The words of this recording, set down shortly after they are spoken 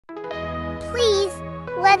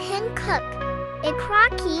let him cook. A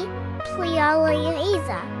crocky,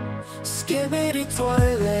 plioliza. Skibbity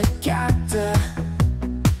toilet gatter,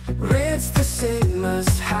 rinse the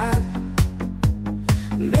Sigma's hat.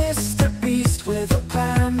 Mr. Beast with a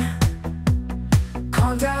plan,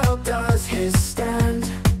 Condell does his stand.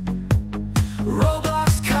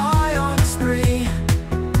 Roblox Kai on a spree,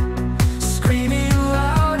 screaming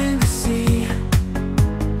loud in the sea.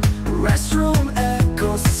 Restroom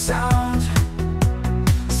echoes the sound,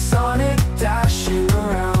 Sonic dashing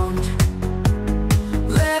around.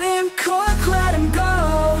 Let him cook, let him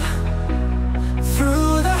go,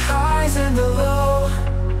 through the highs and the low.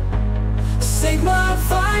 Sigma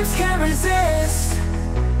vibes can't resist,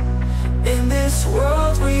 in this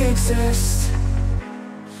world we exist.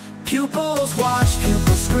 Pupils watch,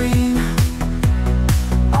 pupils scream,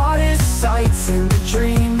 artist sights in the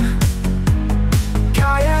dream.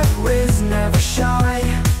 Kayak Riz never shy,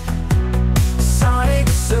 Sonic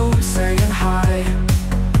Zoom saying hi.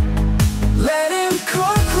 Let him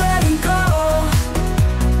cook, let him go,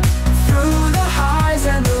 through the highs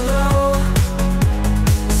and the low.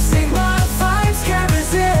 Sigma vibes can't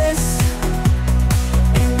resist,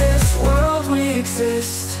 in this world we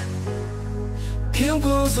exist.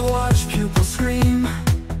 Pupils watch, pupils scream,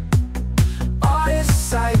 artist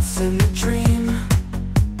sights in the dream.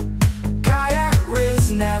 Kayak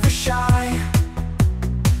Riz never shy,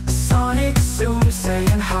 Sonic Zoom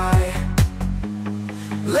saying hi.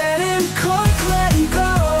 Let him cook, let him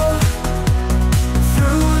go,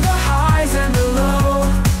 through the highs and the low.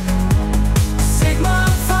 Sigma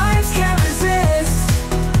vibes can't resist,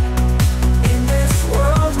 in this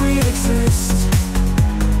world we exist.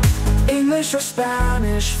 English or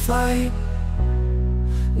Spanish flight,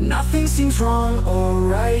 nothing seems wrong or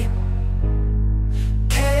right.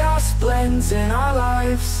 Chaos blends in our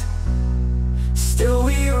lives, still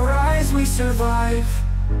we rise, we survive.